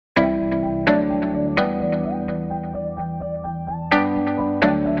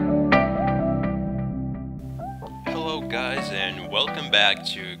guys, and welcome back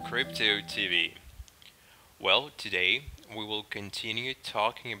to Crypto TV. Well, today we will continue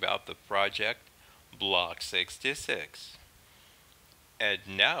talking about the project Block66. And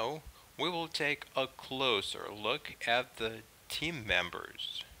now we will take a closer look at the team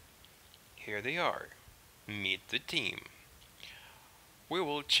members. Here they are. Meet the team. We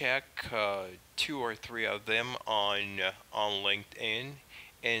will check two or three of them on LinkedIn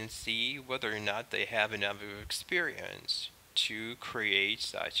and see whether or not they have enough experience to create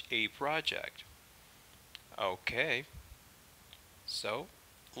such a project. Okay, so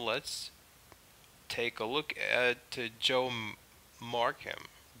let's take a look at Markham.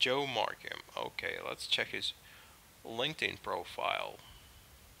 Joe Markham. Okay, let's check his LinkedIn profile.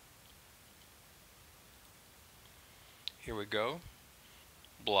 Here we go.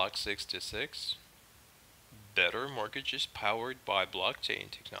 Block66. Better mortgages powered by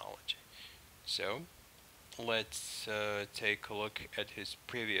blockchain technology. So let's take a look at his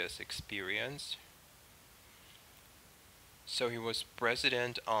previous experience. So he was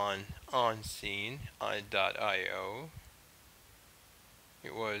president on OnScene.io.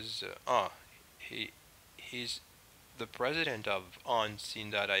 It was he's the president of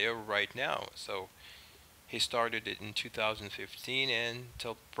OnScene.io right now. So he started it in 2015 and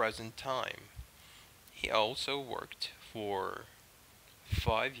till present time. He also worked for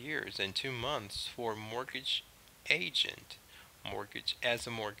 5 years and 2 months for mortgage as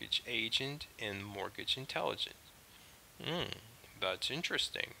a mortgage agent in Mortgage Intelligence. Hmm, that's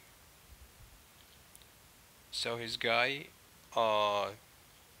interesting. So his guy, uh,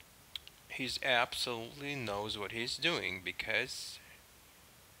 he's absolutely knows what he's doing because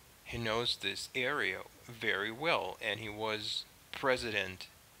he knows this area very well, and he was president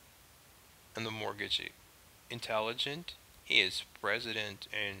in the Mortgage Intelligent. He is president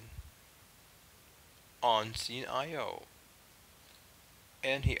in OnScene.io,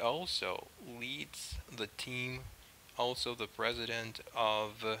 and he also leads the team, also the president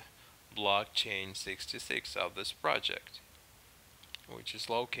of Block66 of this project, which is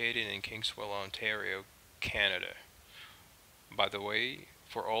located in Kingswell, Ontario, Canada. By the way,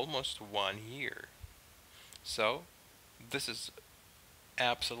 for almost 1 year. So, this is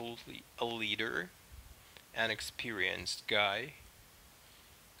absolutely a leader, an experienced guy.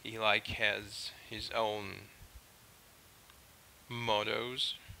 He has his own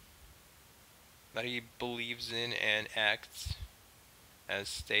mottos that he believes in and acts as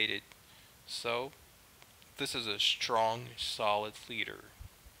stated. So, this is a strong, solid leader.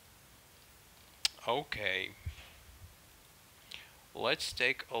 Okay, let's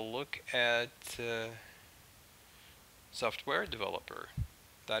take a look at software developer.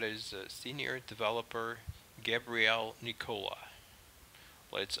 That is senior developer Gabriel Nicola.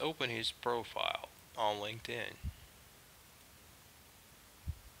 Let's open his profile on LinkedIn.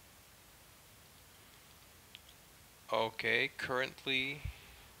 Okay,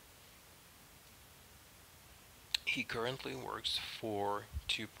 he currently works for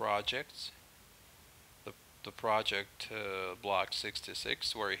two projects. The project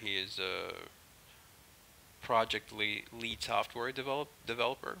Block66, where he is a project lead software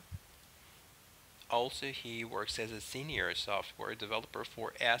developer. Also, he works as a senior software developer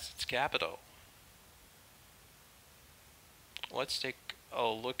for Assets Capital. Let's take a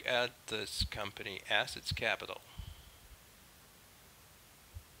look at this company, Assets Capital.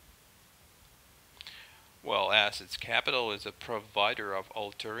 Well, Assets Capital is a provider of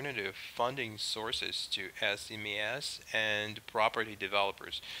alternative funding sources to SMEs and property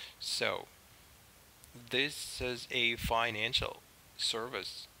developers. So, this is a financial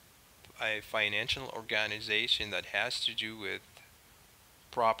service, a financial organization that has to do with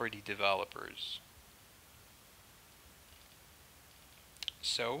property developers.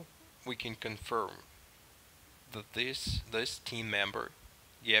 So, we can confirm that this team member,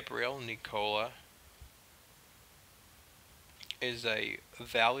 Gabriel Nicola, is a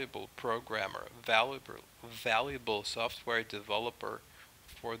valuable programmer, valuable software developer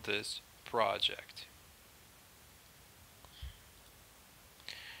for this project.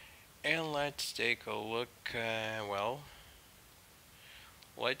 And let's take a look,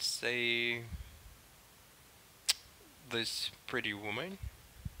 let's say this pretty woman,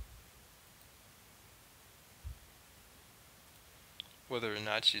 whether or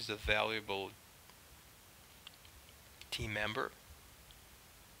not she's a valuable team member.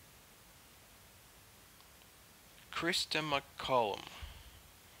 Krista McCollum,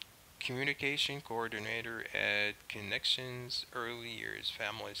 Communication Coordinator at Connections Early Years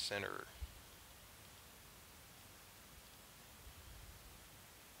Family Center.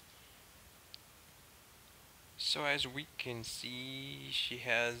 So as we can see, she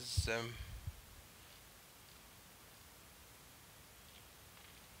has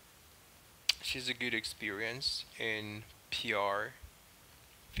she's a good experience in PR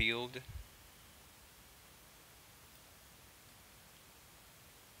field.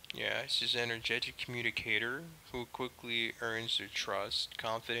 Yeah, she's an energetic communicator who quickly earns the trust,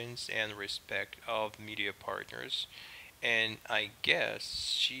 confidence, and respect of media partners. And I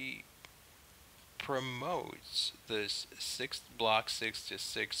guess she promotes this sixth Block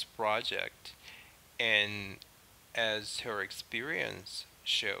 66 project, and as her experience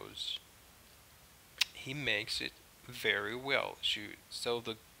shows, he makes it very well. So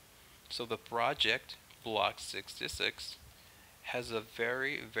the project Block 66 has a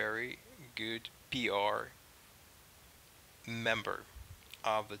very good PR member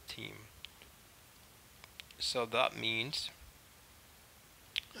of the team. So that means,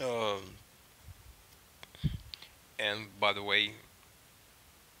 um, and by the way,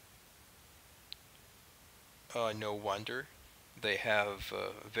 no wonder they have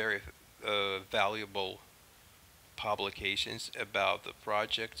very valuable publications about the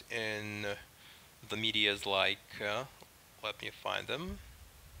project in the medias like, let me find them.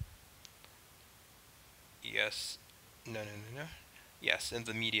 Yes, no. Yes, in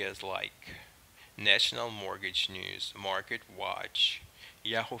the medias like National Mortgage News, Market Watch,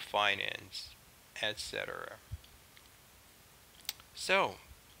 Yahoo Finance, etc. So,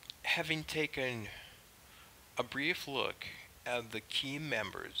 having taken a brief look at the key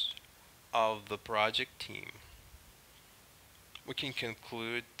members of the project team, we can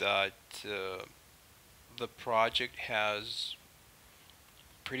conclude that the project has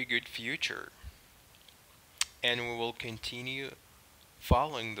pretty good future, and we will continue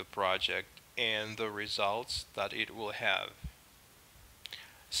following the project and the results that it will have.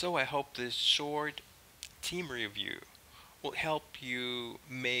 So I hope this short team review will help you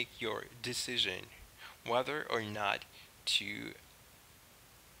make your decision whether or not to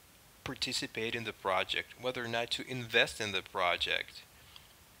participate in the project, whether or not to invest in the project.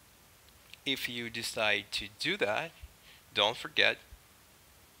 If you decide to do that, don't forget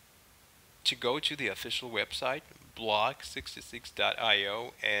to go to the official website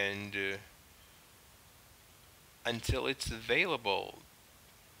block66.io, and until it's available,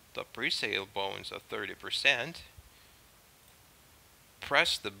 the pre-sale bonus of 30%,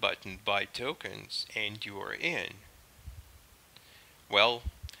 press the button buy tokens and you are in. Well,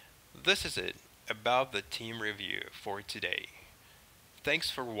 this is it about the team review for today.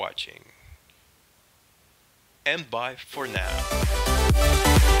 Thanks for watching, and bye for now.